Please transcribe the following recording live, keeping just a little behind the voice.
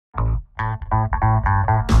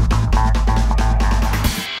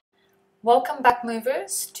Welcome back,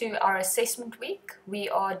 movers, to our assessment week. We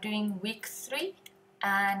are doing week 3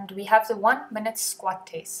 and we have the 1-minute squat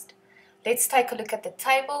test. Let's take a look at the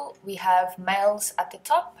table. We have males at the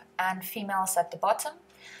top and females at the bottom.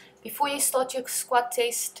 Before you start your squat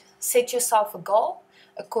test, set yourself a goal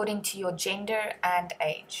according to your gender and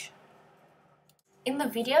age. In the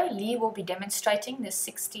video, Lee will be demonstrating the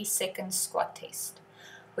 60-second squat test.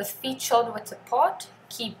 With feet shoulder width apart,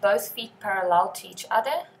 keep both feet parallel to each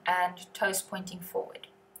other and toes pointing forward.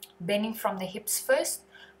 Bending from the hips first,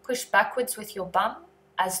 push backwards with your bum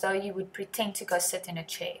as though you would pretend to go sit in a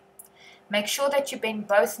chair. Make sure that you bend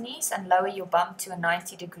both knees and lower your bum to a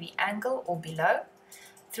 90-degree angle or below.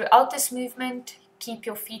 Throughout this movement, keep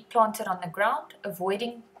your feet planted on the ground,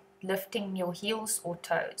 avoiding lifting your heels or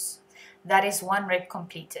toes. That is 1 rep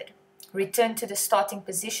completed. Return to the starting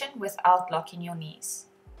position without locking your knees.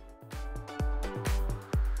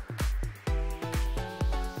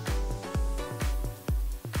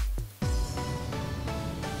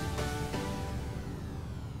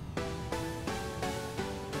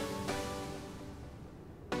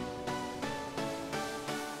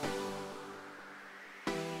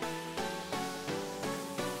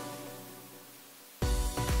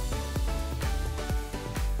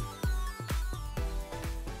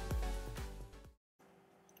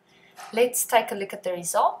 Let's take a look at the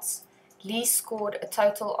results. Lee scored a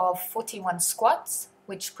total of 41 squats,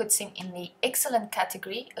 which puts him in the excellent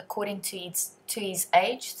category according to his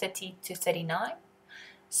age, 30 to 39.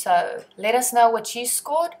 So let us know what you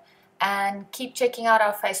scored and keep checking out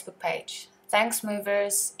our Facebook page. Thanks,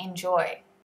 movers. Enjoy.